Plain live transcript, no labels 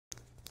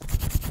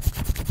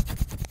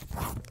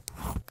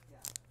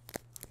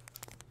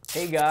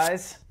Hey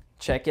guys,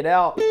 check it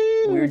out.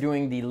 We're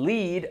doing the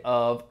lead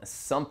of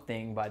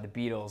Something by the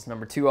Beatles,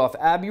 number 2 off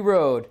Abbey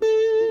Road,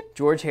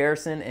 George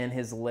Harrison and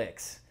his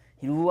licks.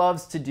 He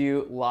loves to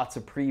do lots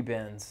of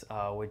pre-bends,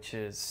 which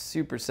is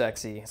super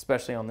sexy,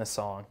 especially on this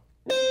song.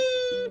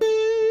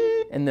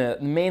 And the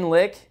main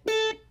lick,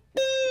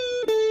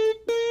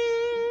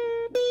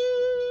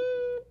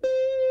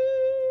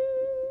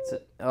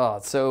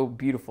 it's so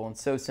beautiful and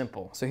so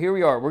simple. So here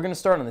we are. We're going to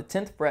start on the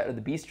 10th fret of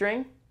the B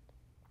string.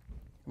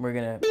 We're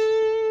going to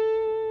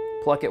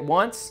pluck it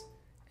once,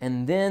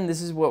 and then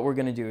this is what we're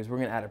going to do, is we're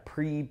going to add a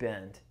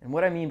pre-bend. And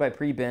what I mean by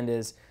pre-bend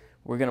is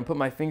we're going to put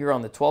my finger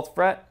on the 12th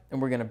fret, and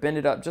we're going to bend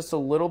it up just a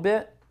little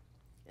bit,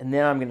 and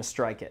then I'm going to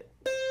strike it,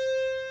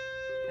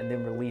 and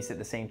then release at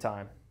the same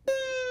time.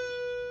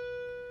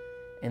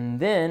 And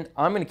then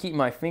I'm going to keep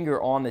my finger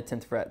on the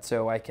 10th fret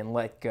so I can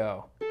let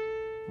go.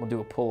 We'll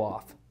do a pull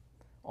off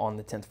on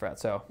the 10th fret.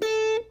 So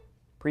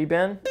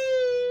pre-bend.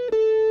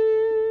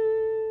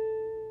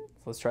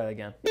 So let's try that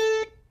again.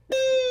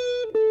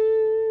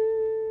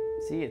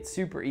 See, it's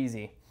super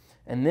easy.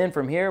 And then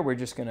from here, we're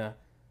just gonna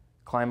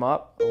climb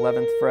up,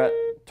 11th fret,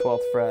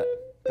 12th fret,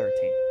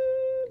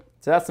 13th.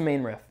 So that's the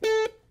main riff.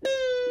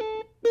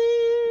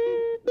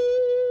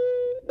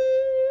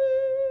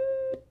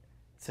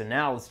 So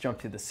now let's jump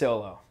to the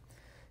solo.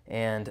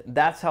 And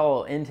that's how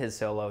I'll end his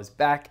solo, is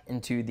back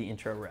into the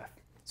intro riff.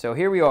 So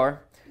here we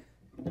are.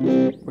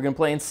 We're gonna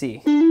play in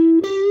C.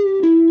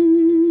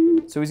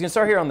 So he's going to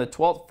start here on the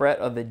 12th fret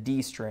of the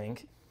D string,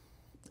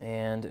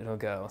 and it'll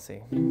go, let's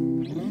see.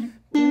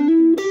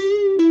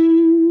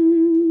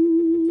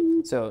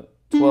 So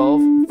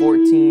 12,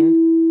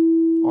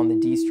 14 on the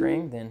D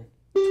string, then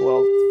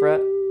 12th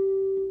fret,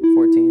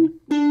 14.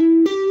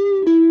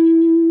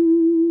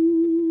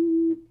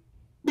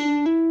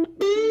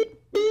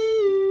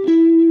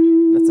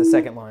 That's the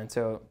second line.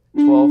 So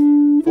 12,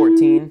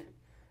 14,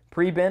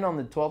 pre-bend on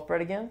the 12th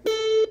fret again.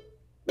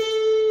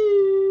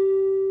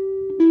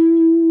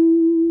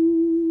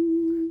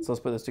 So let's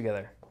put this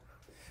together.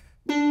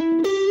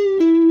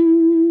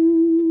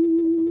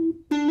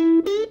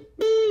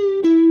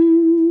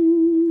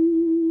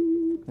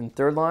 And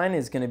third line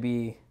is going to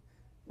be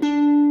then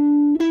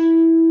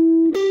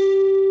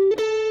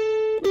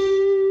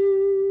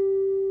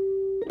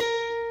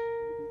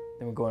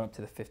we're going up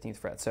to the 15th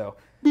fret. So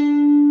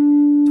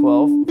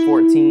 12,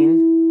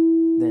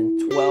 14, then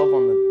 12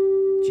 on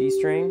the G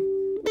string,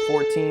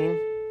 14,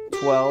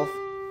 12,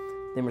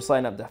 then we're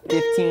sliding up to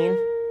 15,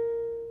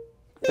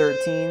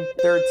 13,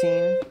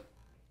 13,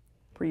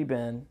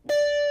 pre-bend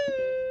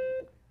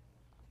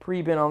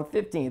on the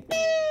 15th,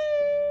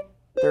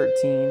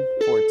 13,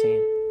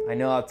 14. I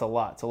know that's a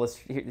lot, so let's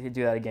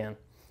do that again.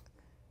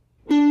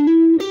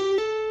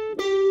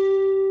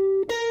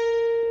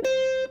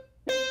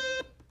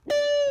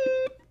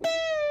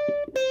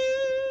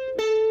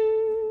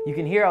 You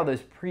can hear how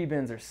those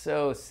pre-bends are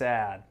so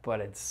sad, but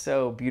it's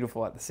so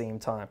beautiful at the same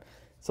time.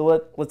 So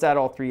let's add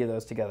all three of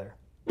those together.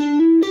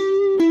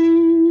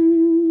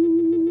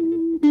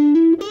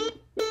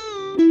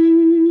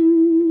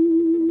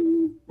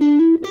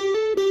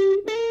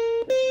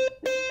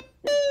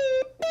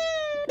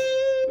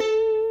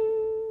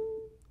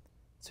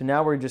 So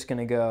now we're just going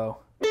to go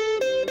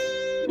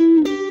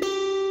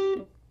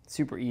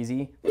super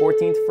easy.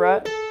 14th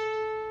fret,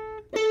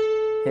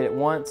 hit it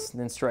once,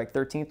 then strike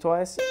 13th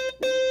twice.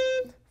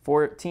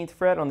 14th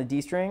fret on the D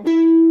string,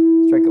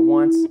 strike it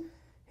once,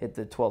 hit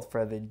the 12th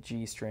fret of the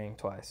G string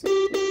twice.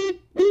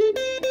 Then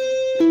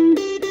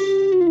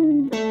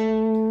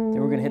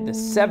we're going to hit the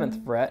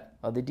 7th fret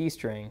of the D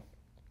string.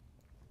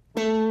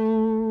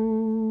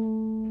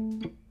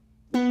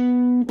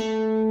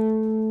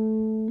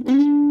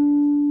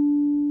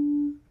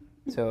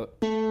 So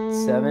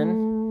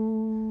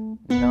 7,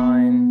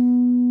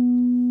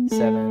 9,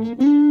 7,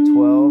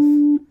 12,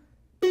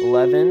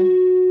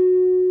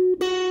 11,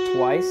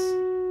 twice.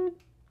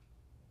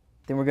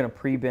 Then we're going to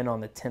pre-bend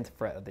on the 10th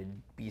fret of the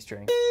B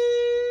string.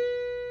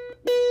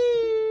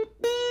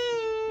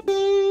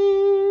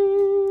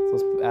 So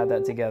let's add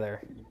that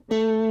together.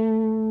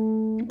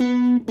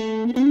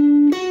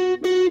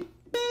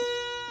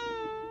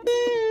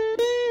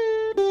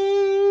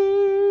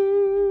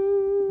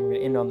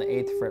 End on the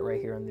 8th fret right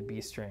here on the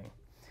B string.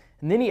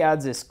 And then he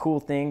adds this cool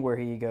thing where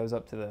he goes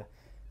up to the,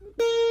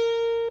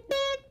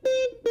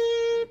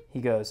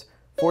 he goes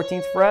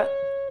 14th fret,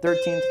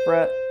 13th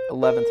fret,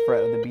 11th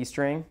fret of the B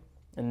string,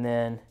 and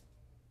then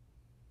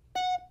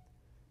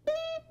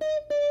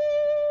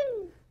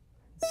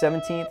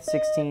 17th,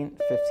 16th,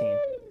 15th.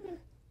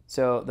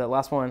 So that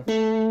last one.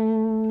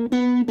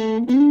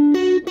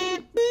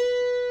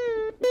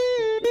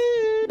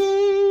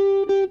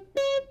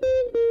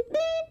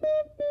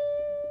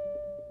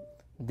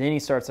 Then he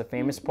starts a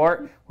famous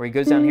part where he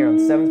goes down here on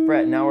the 7th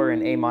fret. Now we're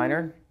in A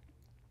minor.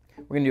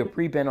 We're going to do a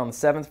pre-bend on the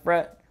 7th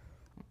fret.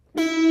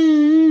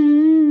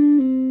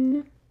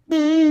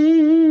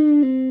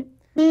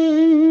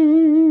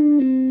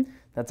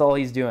 That's all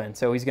he's doing.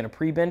 So he's going to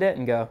pre-bend it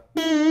and go.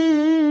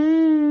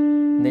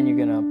 And then you're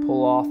going to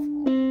pull off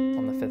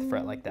on the 5th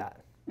fret like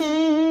that.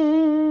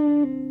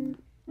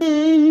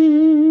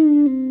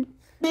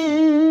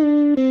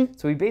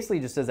 So he basically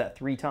just does that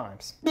 3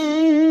 times.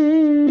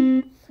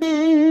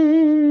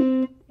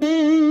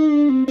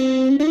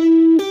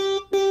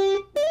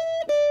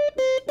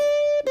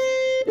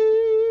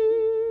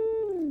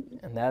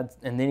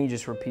 And then he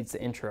just repeats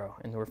the intro,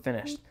 and we're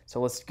finished.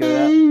 So let's go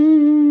that.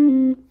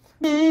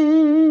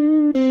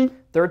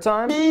 3rd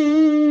time.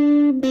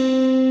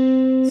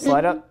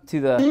 Slide up to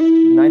the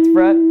 9th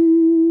fret.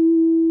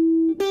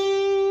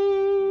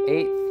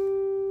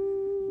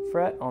 8th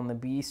fret on the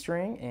B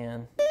string,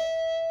 and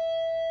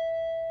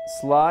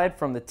slide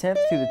from the 10th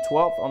to the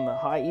 12th on the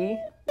high E.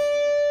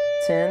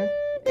 10,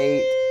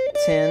 8,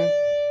 10,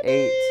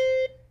 8,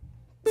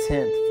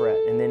 10th fret.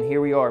 And then here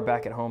we are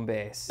back at home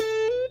base.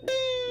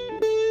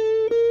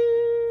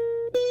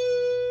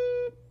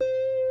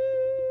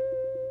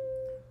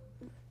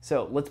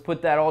 So let's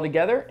put that all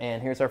together,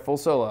 and here's our full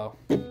solo.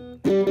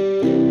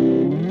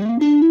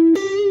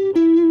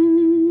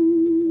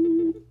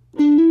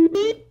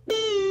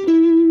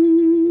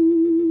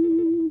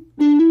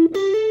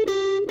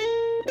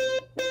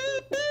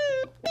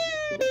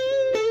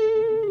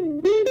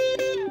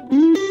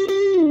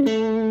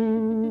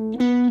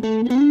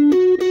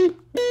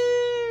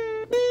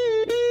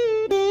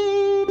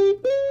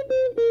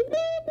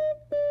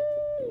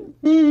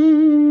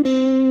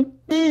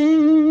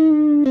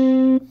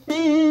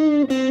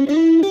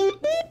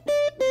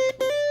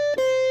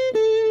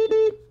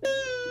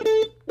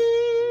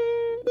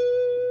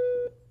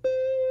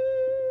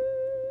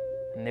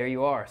 And there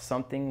you are,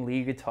 Something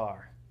lead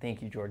guitar.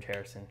 Thank you, George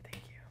Harrison.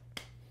 Thank you.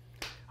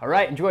 All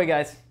right, enjoy,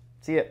 guys.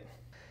 See ya.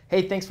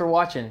 Hey, thanks for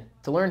watching.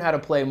 To learn how to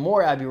play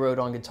more Abbey Road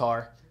on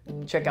guitar,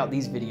 check out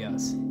these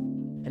videos.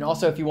 And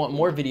also, if you want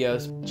more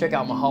videos, check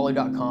out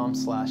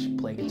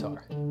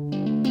mahalo.com/playguitar.